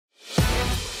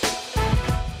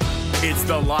It's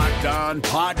the Locked On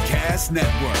Podcast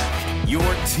Network, your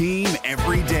team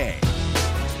every day.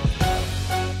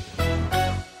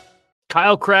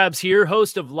 Kyle Krabs here,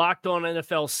 host of Locked On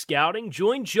NFL Scouting.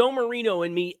 Join Joe Marino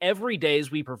and me every day as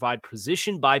we provide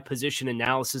position-by-position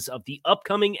analysis of the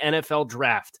upcoming NFL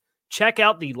Draft. Check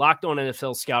out the Locked On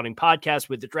NFL Scouting podcast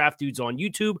with the Draft Dudes on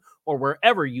YouTube or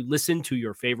wherever you listen to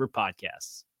your favorite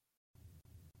podcasts.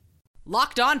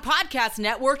 Locked On Podcast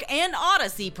Network and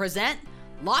Odyssey present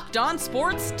Locked On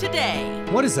Sports Today.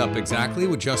 What is up exactly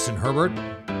with Justin Herbert?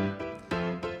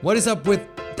 What is up with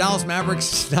Dallas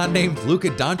Mavericks not named Luka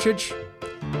Doncic?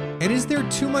 And is there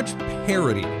too much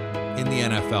parity in the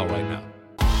NFL right now?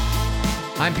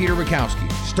 I'm Peter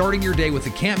Bukowski, starting your day with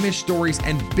the can't-miss stories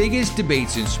and biggest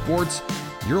debates in sports.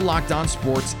 You're Locked On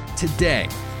Sports Today.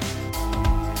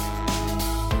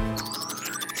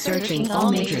 Searching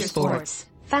all major sports.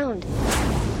 Found.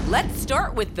 Let's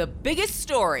start with the biggest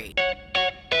story.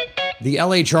 The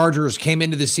LA Chargers came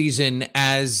into the season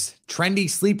as trendy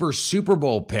sleeper Super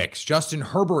Bowl picks. Justin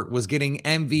Herbert was getting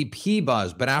MVP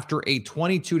buzz, but after a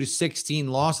 22-16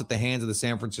 loss at the hands of the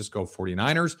San Francisco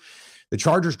 49ers, the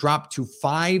Chargers dropped to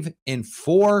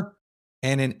 5-4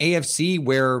 and an AFC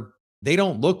where they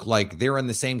don't look like they're in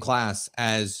the same class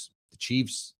as the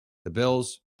Chiefs, the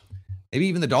Bills, maybe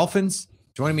even the Dolphins.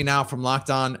 Joining me now from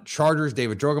Locked On Chargers,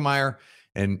 David Drogemeyer.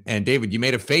 And David, you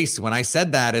made a face when I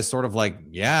said that as sort of like,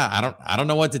 yeah, I don't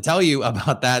know what to tell you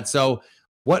about that. So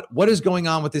what is going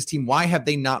on with this team? Why have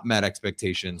they not met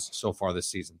expectations so far this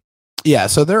season? Yeah,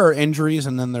 so there are injuries,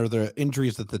 and then there are the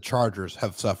injuries that the Chargers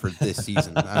have suffered this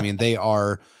season. I mean, they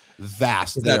are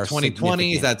vast. Is that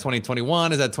 2020? Is that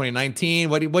 2021? Is that 2019?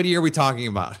 What year are we talking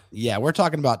about? Yeah, we're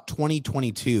talking about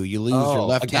 2022. You lose your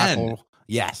left tackle.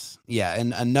 Yes. Yeah.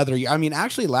 And another year. I mean,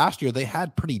 actually last year they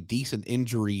had pretty decent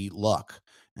injury luck.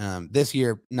 This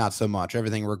year, not so much.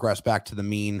 Everything regressed back to the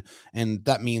mean. And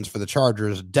that means for the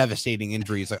Chargers, devastating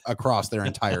injuries across their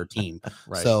entire team.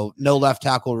 Right. So no left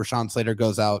tackle. Rashawn Slater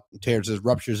goes out,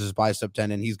 ruptures his bicep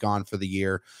tendon. He's gone for the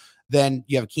year. Then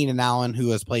you have Keenan Allen,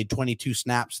 who has played 22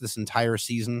 snaps this entire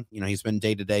season. You know, he's been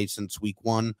day-to-day since week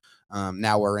 1.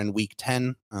 Now we're in week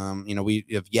 10. We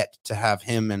have yet to have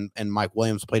him and Mike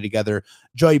Williams play together.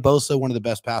 Joey Bosa, one of the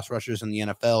best pass rushers in the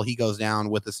NFL, he goes down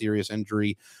with a serious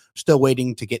injury. Still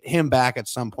waiting to get him back at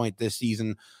some point this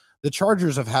season. The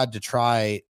Chargers have had to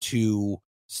try to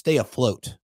stay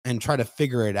afloat and try to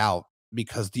figure it out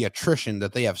because the attrition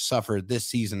that they have suffered this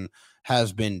season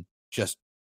has been just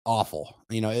awful.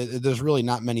 There's really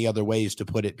not many other ways to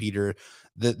put it, Peter.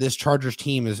 This Chargers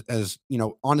team is, as you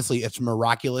know, honestly, it's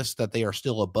miraculous that they are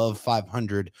still above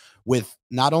 500 with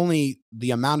not only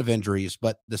the amount of injuries,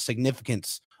 but the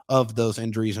significance of those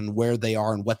injuries and where they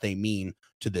are and what they mean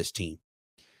to this team.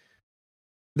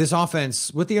 This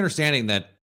offense, with the understanding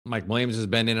that Mike Williams has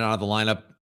been in and out of the lineup,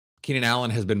 Keenan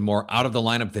Allen has been more out of the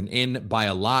lineup than in by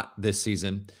a lot this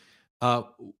season.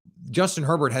 Justin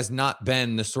Herbert has not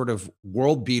been the sort of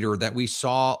world beater that we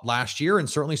saw last year and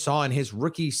certainly saw in his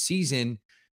rookie season.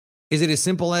 Is it as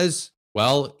simple as,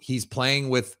 well, he's playing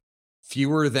with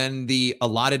fewer than the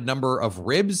allotted number of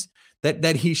ribs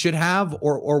that he should have?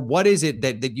 Or what is it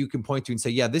that you can point to and say,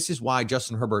 yeah, this is why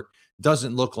Justin Herbert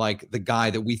doesn't look like the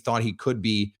guy that we thought he could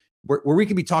be, where we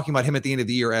could be talking about him at the end of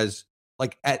the year as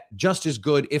like at just as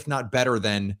good, if not better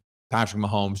than Patrick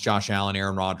Mahomes, Josh Allen,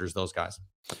 Aaron Rodgers, those guys?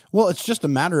 Well, it's just a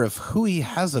matter of who he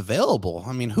has available.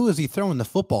 I mean, who is he throwing the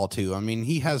football to? I mean,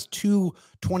 he has two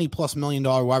 $20+ million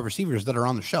wide receivers that are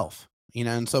on the shelf,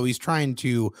 and so he's trying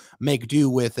to make do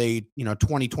with a,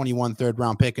 2021 third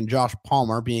round pick and Josh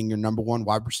Palmer being your number one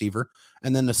wide receiver.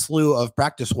 And then a slew of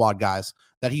practice squad guys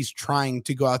that he's trying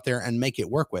to go out there and make it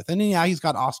work with. And yeah, he's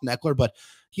got Austin Eckler, but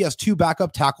he has two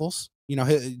backup tackles.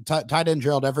 His tight end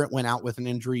Gerald Everett went out with an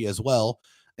injury as well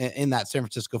in that San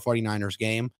Francisco 49ers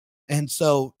game. And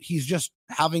so he's just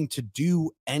having to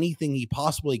do anything he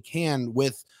possibly can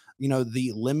with,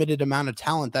 the limited amount of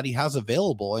talent that he has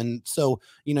available. And so,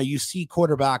 you see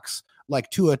quarterbacks like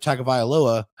Tua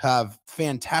Tagovailoa have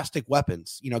fantastic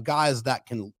weapons, guys that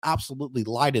can absolutely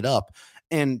light it up.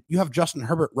 And you have Justin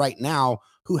Herbert right now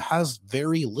who has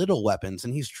very little weapons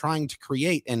and he's trying to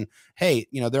create. And hey,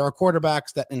 there are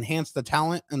quarterbacks that enhance the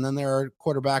talent, and then there are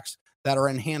quarterbacks that are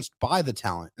enhanced by the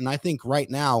talent. And I think right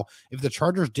now, if the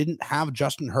Chargers didn't have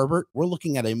Justin Herbert, we're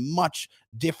looking at a much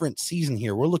different season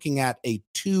here. We're looking at a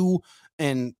 2-6,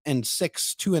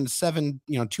 2-7,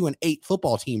 2-8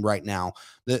 football team right now.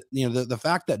 The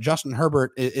fact that Justin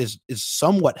Herbert is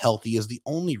somewhat healthy is the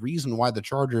only reason why the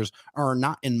Chargers are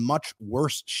not in much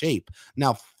worse shape.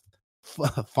 Now,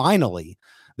 finally,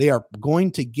 they are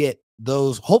going to get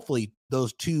hopefully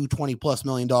those two $20+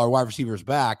 million wide receivers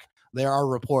back. there are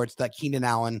reports that Keenan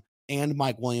Allen and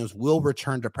Mike Williams will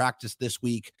return to practice this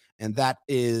week, and that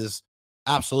is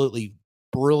absolutely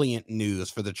brilliant news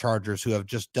for the Chargers, who have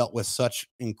just dealt with such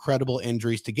incredible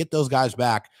injuries. To get those guys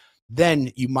back,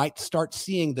 then you might start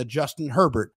seeing the Justin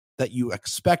Herbert that you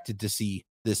expected to see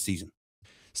this season.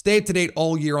 Stay up to date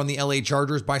all year on the LA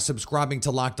Chargers by subscribing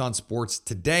to Locked On Sports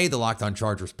Today, the Locked On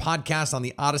Chargers podcast on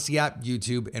the Odyssey app,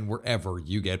 YouTube, and wherever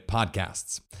you get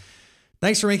podcasts.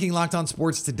 Thanks for making Locked On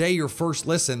Sports Today your first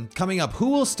listen. Coming up, who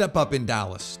will step up in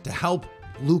Dallas to help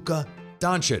Luka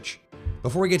Doncic?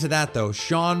 Before we get to that, though,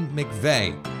 Sean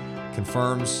McVay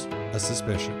confirms a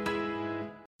suspicion.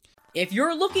 If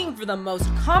you're looking for the most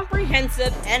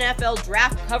comprehensive NFL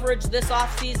draft coverage this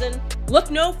offseason, look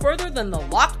no further than the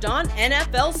Locked On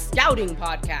NFL Scouting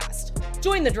Podcast.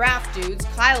 Join the draft dudes,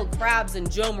 Kyle Krabs and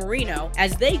Joe Marino,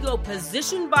 as they go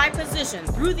position by position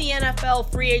through the NFL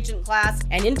free agent class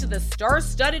and into the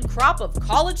star-studded crop of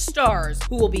college stars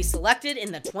who will be selected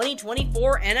in the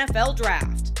 2024 NFL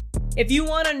Draft. If you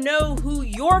want to know who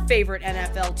your favorite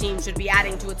NFL team should be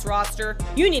adding to its roster,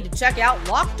 you need to check out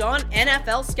Locked On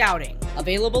NFL Scouting,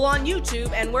 available on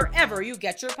YouTube and wherever you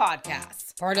get your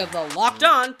podcasts. Part of the Locked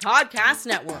On Podcast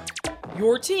Network,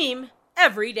 your team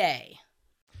every day.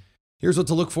 Here's what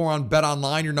to look for on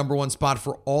BetOnline, your number one spot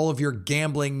for all of your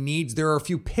gambling needs. There are a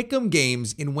few pick'em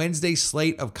games in Wednesday's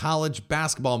slate of college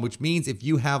basketball, which means if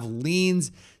you have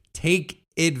leans, take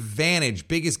advantage.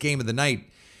 Biggest game of the night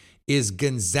is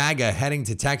Gonzaga heading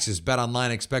to Texas. BetOnline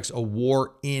expects a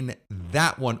war in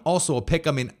that one. Also a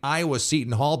pick'em in Iowa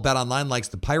Seton Hall. BetOnline likes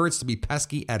the Pirates to be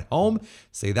pesky at home.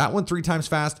 Say that one 3 times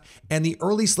fast. And the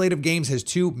early slate of games has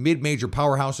 2 mid-major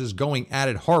powerhouses going at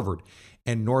it, Harvard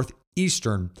and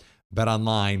Northeastern.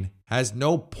 BetOnline has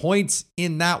no points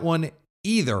in that one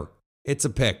either. It's a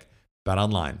pick.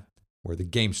 BetOnline, where the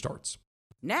game starts.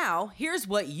 Now, here's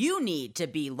what you need to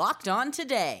be locked on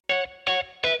today.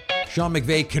 Sean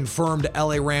McVay confirmed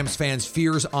LA Rams fans'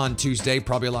 fears on Tuesday.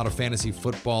 Probably a lot of fantasy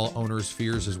football owners'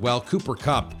 fears as well. Cooper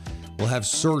Kupp will have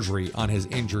surgery on his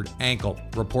injured ankle.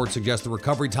 Reports suggest the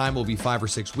recovery time will be 5 or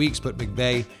 6 weeks, but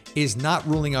McVay is not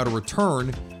ruling out a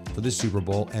return for the Super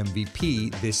Bowl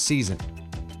MVP this season.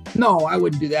 No, I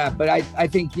wouldn't do that. But I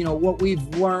think, what we've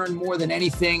learned more than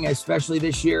anything, especially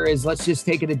this year, is let's just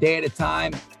take it a day at a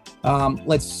time.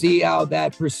 Let's see how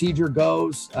that procedure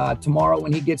goes tomorrow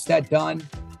when he gets that done.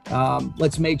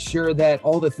 Let's make sure that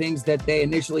all the things that they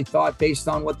initially thought based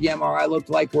on what the MRI looked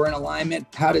like were in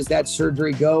alignment. How does that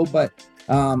surgery go? But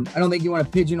I don't think you want to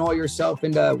pigeonhole yourself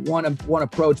into one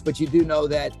approach, but you do know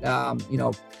that,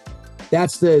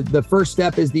 that's the first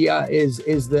step is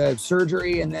the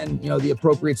surgery, and then, the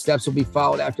appropriate steps will be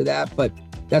followed after that. But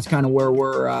that's kind of where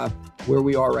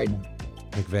we are right now.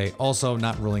 McVay also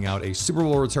not ruling out a Super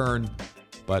Bowl return,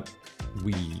 but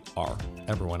we are.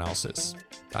 Everyone else is.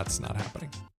 That's not happening.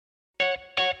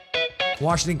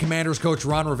 Washington Commanders coach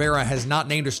Ron Rivera has not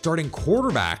named a starting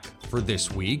quarterback for this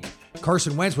week.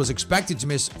 Carson Wentz was expected to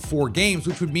miss 4 games,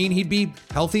 which would mean he'd be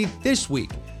healthy this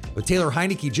week. But Taylor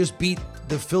Heineke just beat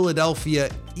the Philadelphia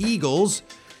Eagles.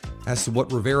 As to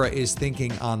what Rivera is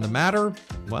thinking on the matter,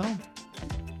 well,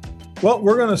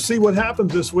 we're going to see what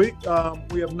happens this week.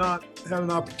 We have not had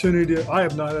an opportunity. I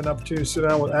have not had an opportunity to sit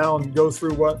down with Al and go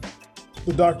through what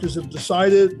the doctors have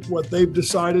decided, what they've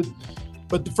decided.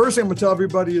 But the first thing I'm going to tell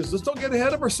everybody is let's don't get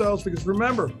ahead of ourselves, because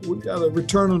remember, we've got to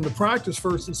return him to practice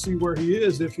first and see where he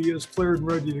is, if he is cleared and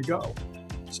ready to go.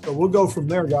 So we'll go from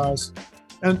there, guys.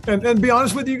 And be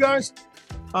honest with you guys,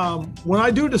 when I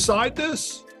do decide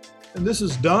this, and this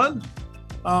is done,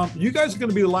 you guys are going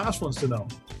to be the last ones to know.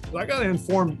 I got to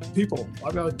inform people.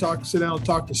 I've got to sit down and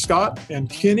talk to Scott and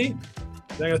Kenny.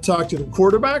 Then I got to talk to the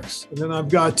quarterbacks, and then I've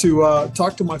got to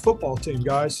talk to my football team,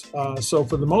 guys. So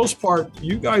for the most part,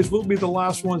 you guys will be the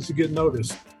last ones to get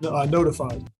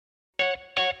notified.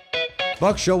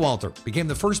 Buck Showalter became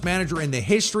the first manager in the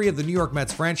history of the New York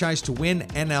Mets franchise to win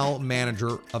NL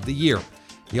Manager of the Year.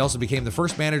 He also became the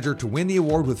first manager to win the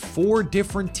award with 4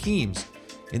 different teams.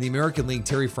 In the American League,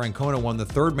 Terry Francona won the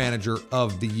 3rd Manager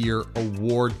of the Year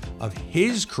award of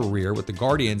his career with the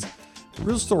Guardians. The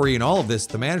real story in all of this,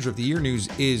 the Manager of the Year news,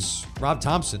 is Rob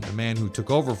Thompson, the man who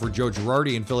took over for Joe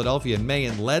Girardi in Philadelphia in May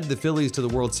and led the Phillies to the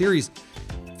World Series,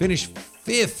 finished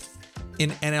 5th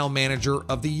in NL Manager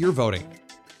of the Year voting.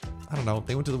 I don't know,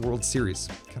 they went to the World Series.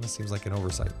 Kind of seems like an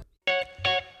oversight.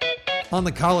 On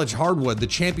the college hardwood, the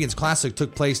Champions Classic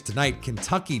took place tonight.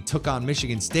 Kentucky took on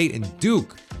Michigan State, and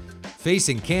Duke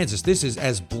facing Kansas. This is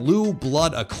as blue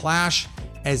blood a clash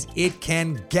as it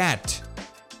can get.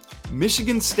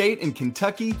 Michigan State and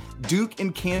Kentucky, Duke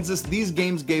and Kansas, these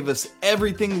games gave us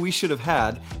everything we should have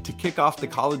had to kick off the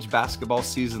college basketball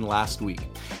season last week.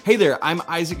 Hey there, I'm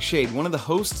Isaac Shade, one of the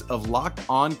hosts of Locked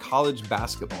On College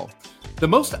Basketball. The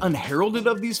most unheralded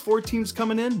of these four teams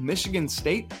coming in, Michigan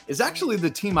State, is actually the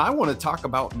team I want to talk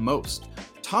about most.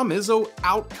 Tom Izzo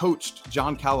outcoached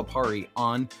John Calipari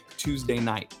on Tuesday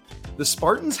night. The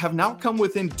Spartans have now come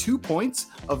within 2 points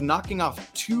of knocking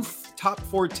off two top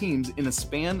four teams in a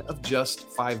span of just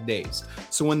 5 days.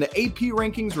 So when the AP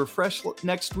rankings refresh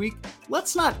next week,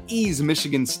 let's not ease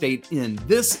Michigan State in.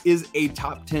 This is a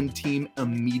top 10 team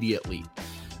immediately.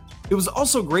 It was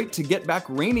also great to get back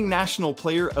reigning National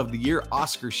Player of the Year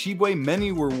Oscar Tshiebwe.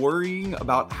 Many were worrying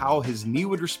about how his knee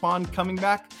would respond coming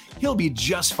back. He'll be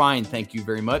just fine, thank you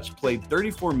very much. Played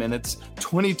 34 minutes,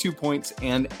 22 points,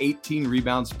 and 18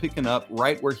 rebounds, picking up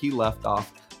right where he left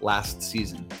off last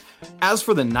season. As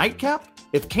for the nightcap,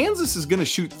 if Kansas is going to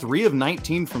shoot 3 of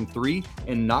 19 from 3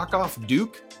 and knock off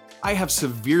Duke, I have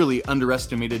severely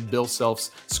underestimated Bill Self's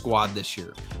squad this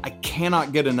year. I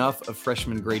cannot get enough of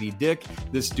freshman Grady Dick.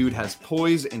 This dude has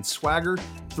poise and swagger.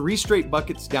 3 straight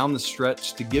buckets down the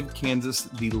stretch to give Kansas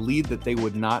the lead that they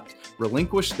would not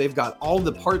relinquish. They've got all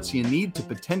the parts you need to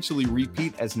potentially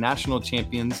repeat as national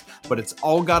champions, but it's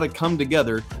all got to come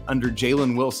together under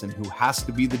Jalen Wilson, who has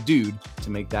to be the dude to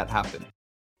make that happen.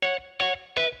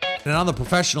 And on the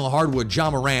professional hardwood,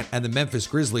 Ja Morant and the Memphis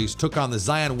Grizzlies took on the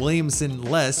Zion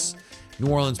Williamson-less New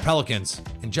Orleans Pelicans.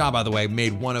 And Ja, by the way,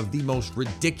 made one of the most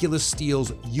ridiculous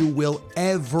steals you will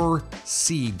ever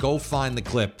see. Go find the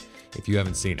clip if you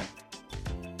haven't seen it.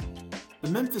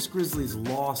 The Memphis Grizzlies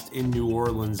lost in New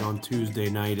Orleans on Tuesday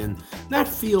night, and that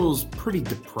feels pretty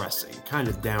depressing, kind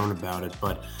of down about it.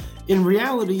 But in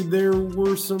reality, there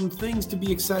were some things to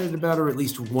be excited about, or at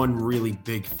least one really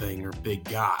big thing or big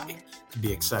guy to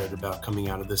be excited about coming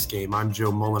out of this game. I'm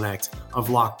Joe Mullinax of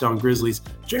Locked On Grizzlies.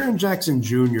 Jaren Jackson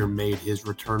Jr. made his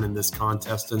return in this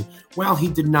contest, and while he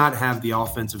did not have the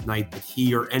offensive night that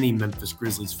he or any Memphis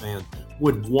Grizzlies fan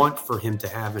would want for him to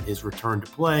have in his return to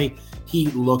play, he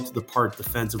looked the part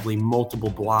defensively, multiple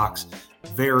blocks,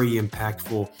 very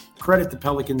impactful. Credit the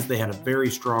Pelicans, they had a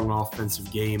very strong offensive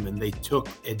game, and they took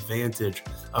advantage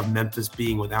of Memphis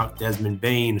being without Desmond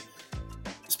Bane.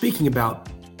 Speaking about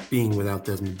being without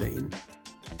Desmond Bane,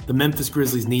 the Memphis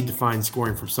Grizzlies need to find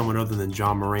scoring from someone other than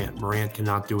Ja Morant. Morant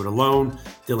cannot do it alone.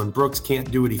 Dillon Brooks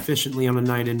can't do it efficiently on a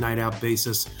night-in, night-out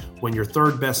basis. When your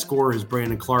third best scorer is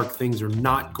Brandon Clark, things are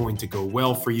not going to go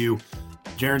well for you.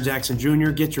 Jaren Jackson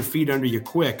Jr., get your feet under you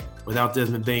quick. Without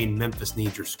Desmond Bane, Memphis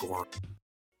needs your scoring.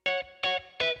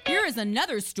 Here is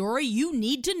another story you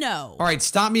need to know. All right,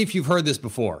 stop me if you've heard this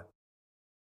before.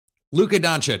 Luka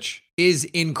Doncic is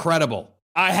incredible.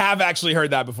 I have actually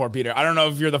heard that before, Peter. I don't know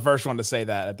if you're the first one to say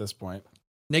that at this point.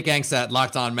 Nick Angstadt,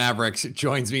 Locked On Mavericks,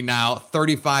 joins me now.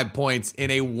 35 points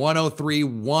in a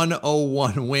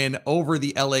 103-101 win over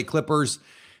the LA Clippers.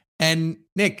 And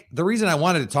Nick, the reason I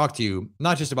wanted to talk to you,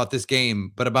 not just about this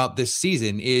game, but about this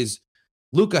season, is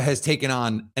Luka has taken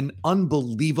on an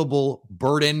unbelievable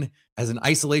burden as an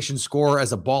isolation scorer,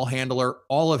 as a ball handler.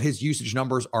 All of his usage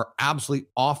numbers are absolutely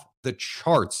off the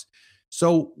charts.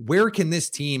 So where can this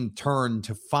team turn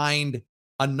to find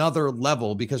another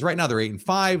level? Because right now they're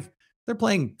 8-5. They're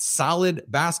playing solid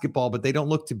basketball, but they don't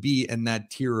look to be in that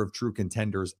tier of true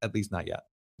contenders, at least not yet.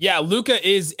 Yeah, Luka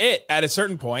is it at a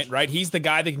certain point, right? He's the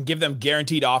guy that can give them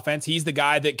guaranteed offense. He's the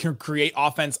guy that can create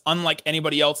offense unlike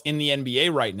anybody else in the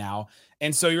NBA right now.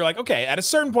 And so you're like, okay, at a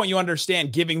certain point, you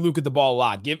understand giving Luka the ball a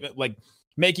lot,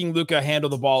 making Luka handle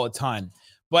the ball a ton.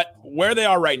 But where they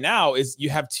are right now is you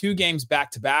have 2 games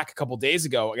back-to-back a couple days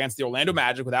ago against the Orlando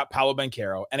Magic without Paolo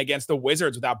Banchero and against the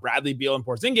Wizards without Bradley Beal and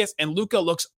Porzingis, and Luka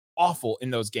looks awful in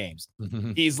those games.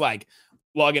 He's like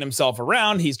lugging himself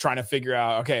around. He's trying to figure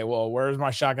out, okay, well, where's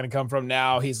my shot going to come from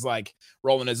now? He's like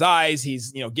rolling his eyes.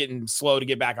 He's, getting slow to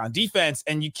get back on defense.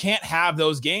 And you can't have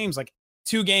those games, like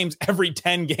 2 games every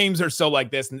 10 games or so like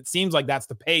this. And it seems like that's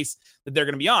the pace that they're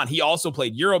going to be on. He also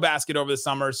played Eurobasket over the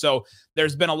summer. So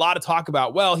there's been a lot of talk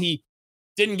about, well, he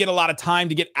didn't get a lot of time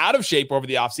to get out of shape over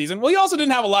the offseason. Well, he also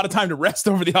didn't have a lot of time to rest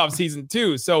over the offseason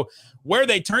too. So where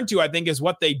they turn to, I think, is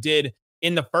what they did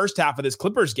in the first half of this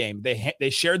Clippers game. They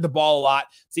shared the ball a lot.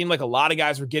 Seemed like a lot of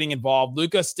guys were getting involved.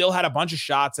 Luka still had a bunch of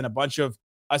shots and a bunch of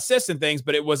assists and things,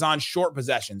 but it was on short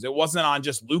possessions. It wasn't on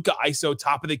just Luka ISO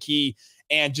top of the key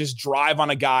and just drive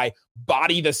on a guy,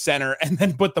 body the center, and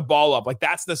then put the ball up. Like,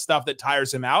 that's the stuff that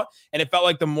tires him out. And it felt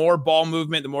like the more ball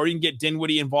movement, the more you can get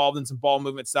Dinwiddie involved in some ball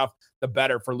movement stuff, the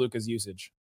better for Luka's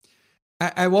usage.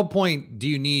 At what point do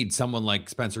you need someone like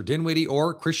Spencer Dinwiddie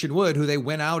or Christian Wood, who they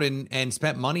went out and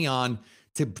spent money on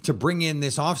to bring in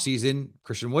this offseason.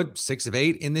 Christian Wood, 6 of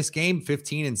 8 in this game,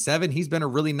 15 and 7. He's been a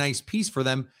really nice piece for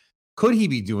them. Could he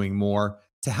be doing more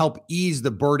to help ease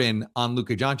the burden on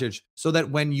Luka Doncic so that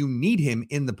when you need him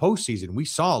in the postseason, we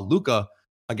saw Luka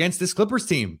against this Clippers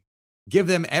team give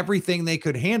them everything they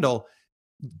could handle.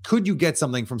 Could you get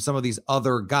something from some of these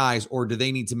other guys, or do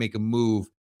they need to make a move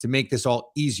to make this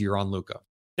all easier on Luka?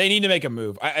 They need to make a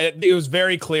move. It was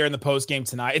very clear in the post game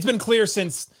tonight. It's been clear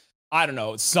since, I don't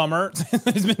know, summer.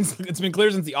 It's been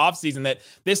clear since the offseason that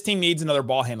this team needs another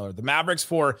ball handler. The Mavericks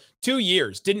for 2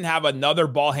 years didn't have another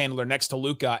ball handler next to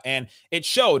Luka, and it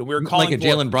showed. We were calling like a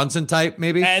Jalen Brunson type,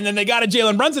 maybe. And then they got a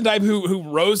Jalen Brunson type who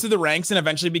rose to the ranks and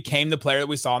eventually became the player that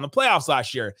we saw in the playoffs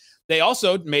last year. They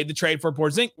also made the trade for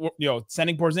Porzingis,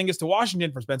 sending Porzingis to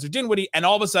Washington for Spencer Dinwiddie, and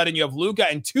all of a sudden you have Luka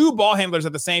and 2 ball handlers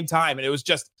at the same time, and it was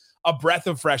just a breath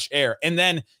of fresh air. And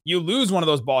then you lose one of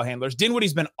those ball handlers.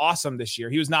 Dinwiddie's been awesome this year.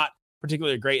 He was not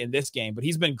particularly great in this game, but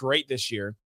he's been great this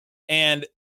year. And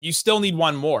you still need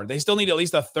one more. They still need at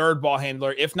least a third ball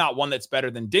handler, if not one that's better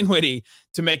than Dinwiddie,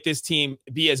 to make this team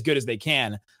be as good as they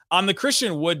can. On the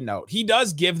Christian Wood note, he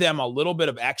does give them a little bit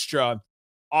of extra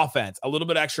offense, a little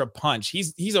bit extra punch.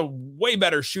 He's a way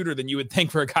better shooter than you would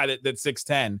think for a guy that's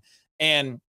 6'10".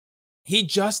 And he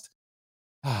doesn't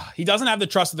have the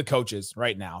trust of the coaches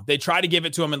right now. They try to give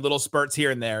it to him in little spurts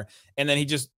here and there, and then he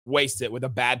just wastes it with a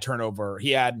bad turnover. He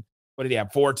had, what did he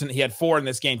have? 4. He had 4 in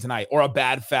this game tonight, or a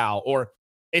bad foul, or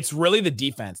it's really the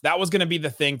defense. That was going to be the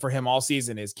thing for him all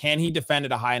season, is can he defend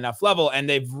at a high enough level? And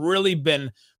they've really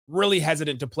been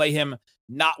hesitant to play him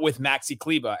not with Maxi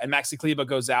Kleber. And Maxi Kleber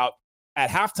goes out at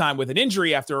halftime with an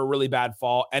injury after a really bad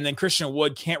fall. And then Christian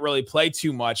Wood can't really play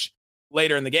too much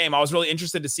later in the game. I was really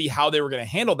interested to see how they were going to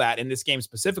handle that in this game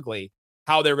specifically,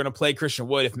 how they were going to play Christian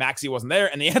Wood if Maxi wasn't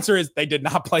there. And the answer is they did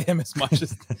not play him as much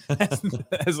as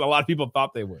a lot of people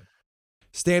thought they would.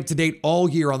 Stay up to date all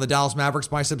year on the Dallas Mavericks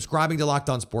by subscribing to Locked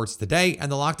On Sports Today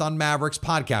and the Locked On Mavericks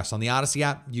podcast on the Odyssey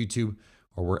app, YouTube,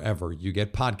 or wherever you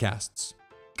get podcasts.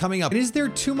 Coming up, is there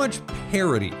too much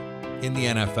parity in the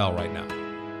NFL right now?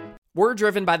 We're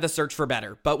driven by the search for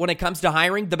better, but when it comes to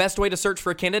hiring, the best way to search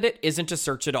for a candidate isn't to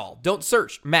search at all. Don't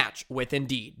search, match with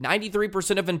Indeed.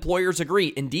 93% of employers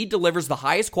agree Indeed delivers the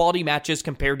highest quality matches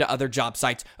compared to other job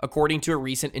sites, according to a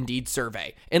recent Indeed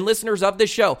survey. And listeners of this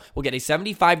show will get a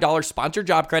 $75 sponsored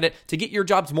job credit to get your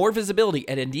jobs more visibility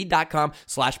at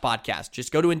Indeed.com/podcast.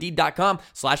 Just go to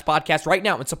Indeed.com/podcast right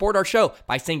now and support our show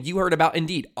by saying you heard about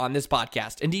Indeed on this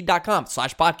podcast.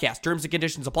 Indeed.com/podcast. Terms and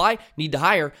conditions apply. Need to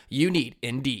hire? You need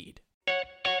Indeed.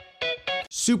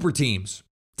 Super teams,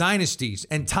 dynasties,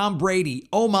 and Tom Brady,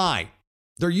 oh my.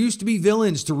 There used to be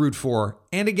villains to root for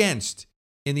and against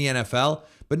in the NFL,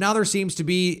 but now there seems to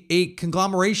be a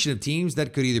conglomeration of teams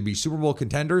that could either be Super Bowl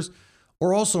contenders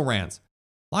or also rans.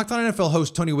 Locked On NFL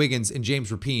host Tony Wiggins and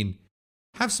James Rapien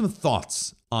have some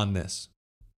thoughts on this.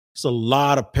 It's a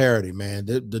lot of parity, man.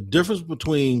 The difference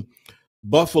between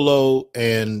Buffalo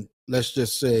and, let's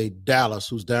just say, Dallas,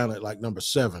 who's down at like number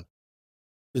 7,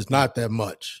 is not that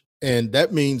much. And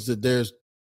that means that there's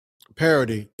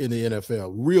parity in the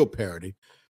NFL, real parity.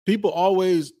 People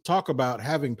always talk about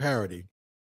having parity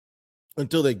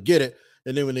until they get it.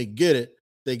 And then when they get it,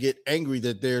 they get angry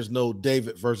that there's no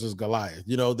David versus Goliath.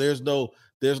 You know, there's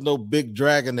no big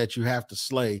dragon that you have to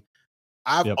slay.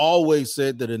 I've always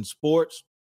said that in sports,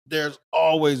 there's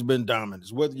always been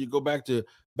dominance. Whether you go back to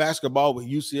basketball with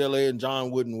UCLA and John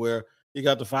Wooden, where you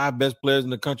got the 5 best players in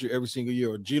the country every single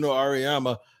year, or Gino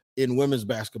Auriemma in women's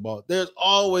basketball. There's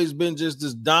always been just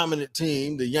this dominant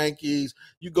team, the Yankees.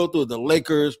 You go through the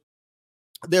Lakers.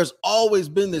 There's always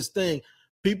been this thing.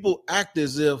 People act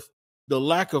as if the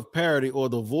lack of parity or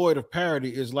the void of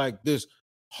parity is like this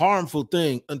harmful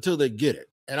thing until they get it.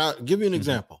 And I'll give you an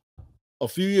example.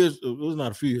 It was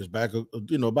not a few years back,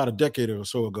 about a decade or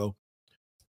so ago,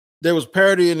 there was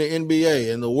parity in the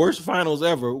NBA, and the worst finals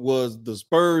ever was the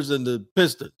Spurs and the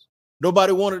Pistons.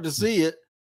 Nobody wanted to see it.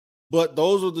 But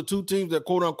those are the 2 teams that,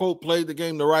 quote unquote, played the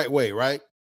game the right way, right?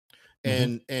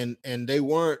 Mm-hmm. And they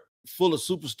weren't full of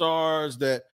superstars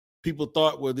that people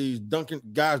thought were these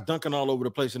guys dunking all over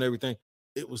the place and everything.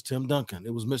 It was Tim Duncan.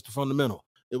 It was Mr. Fundamental.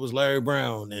 It was Larry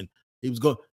Brown, and he was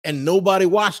going, and nobody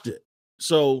watched it.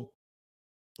 So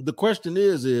the question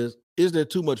is there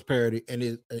too much parity in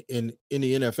the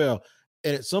NFL?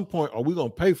 And at some point, are we going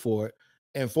to pay for it?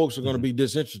 And folks are going to be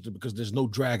disinterested because there's no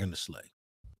dragon to slay.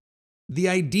 The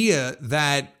idea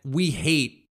that we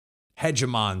hate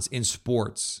hegemons in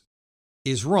sports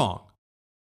is wrong.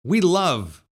 We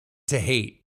love to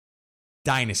hate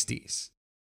dynasties,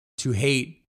 to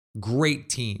hate great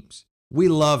teams. We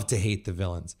love to hate the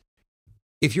villains.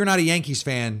 If you're not a Yankees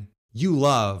fan, you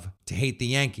love to hate the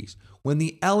Yankees. When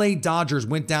the LA Dodgers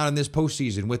went down in this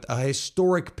postseason with a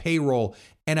historic payroll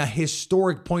and a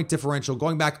historic point differential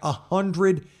going back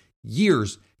 100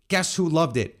 years, guess who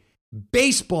loved it?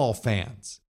 Baseball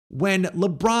fans. When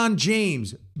LeBron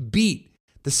James beat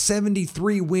the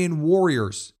 73-win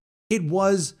Warriors, it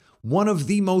was one of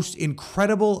the most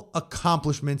incredible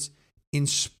accomplishments in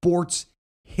sports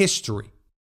history.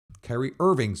 Kyrie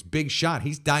Irving's big shot,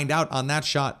 he's dined out on that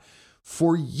shot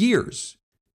for years.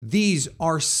 These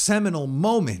are seminal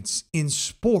moments in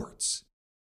sports,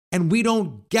 and we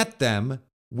don't get them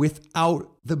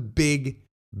without the big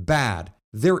bad.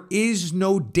 There is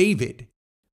no David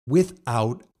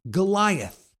without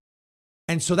Goliath.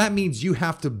 And so that means you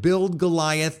have to build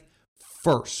Goliath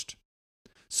first.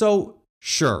 So,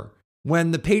 sure,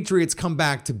 when the Patriots come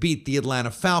back to beat the Atlanta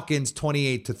Falcons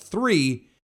 28-3,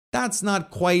 that's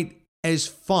not quite as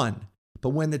fun. But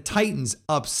when the Titans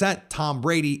upset Tom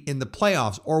Brady in the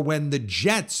playoffs, or when the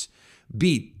Jets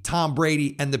beat Tom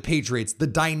Brady and the Patriots, the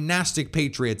dynastic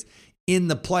Patriots, in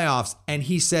the playoffs, and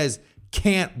he says,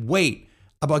 can't wait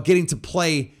about getting to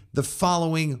play the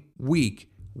following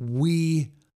week,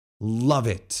 we love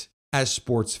it as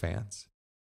sports fans.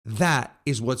 That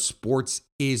is what sports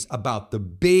is about. The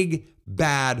big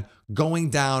bad going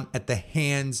down at the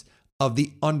hands of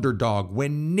the underdog.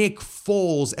 When Nick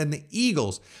Foles and the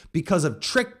Eagles, because of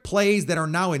trick plays that are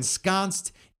now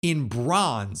ensconced in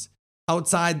bronze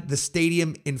outside the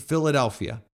stadium in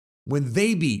Philadelphia, when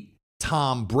they beat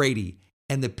Tom Brady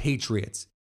and the Patriots,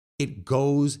 it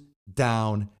goes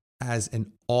down as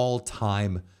an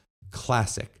all-time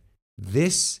classic.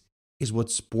 This is what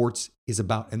sports is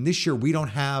about. And this year, we don't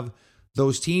have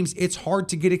those teams. It's hard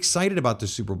to get excited about the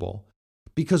Super Bowl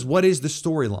because what is the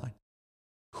storyline?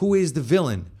 Who is the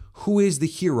villain? Who is the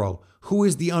hero? Who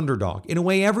is the underdog? In a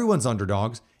way, everyone's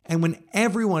underdogs. And when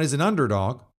everyone is an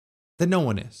underdog, then no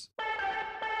one is.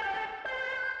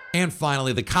 And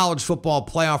finally, the college football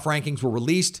playoff rankings were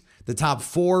released. The top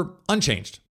four,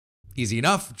 unchanged. Easy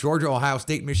enough. Georgia, Ohio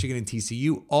State, Michigan, and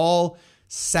TCU all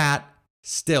sat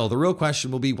still. The real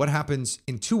question will be what happens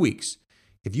in 2 weeks.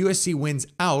 If USC wins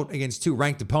out against two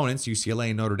ranked opponents, UCLA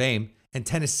and Notre Dame, and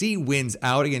Tennessee wins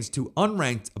out against two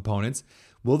unranked opponents,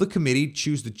 will the committee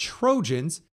choose the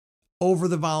Trojans over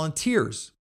the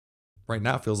Volunteers? Right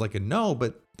now it feels like a no,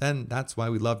 but then that's why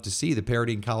we love to see the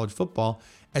parity in college football,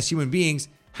 as human beings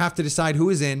have to decide who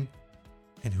is in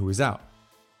and who is out.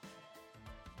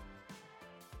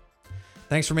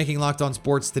 Thanks for making Locked On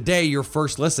Sports today your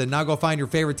first listen. Now go find your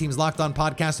favorite team's Locked On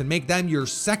podcast and make them your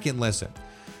second listen.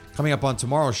 Coming up on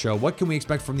tomorrow's show, what can we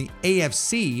expect from the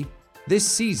AFC this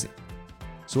season?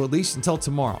 So at least until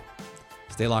tomorrow,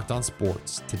 stay locked on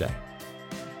sports today.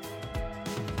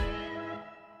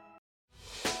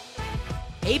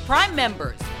 Hey, Prime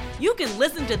members, you can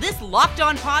listen to this Locked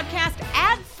On podcast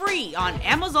ad-free on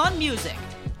Amazon Music.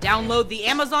 Download the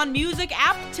Amazon Music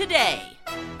app today.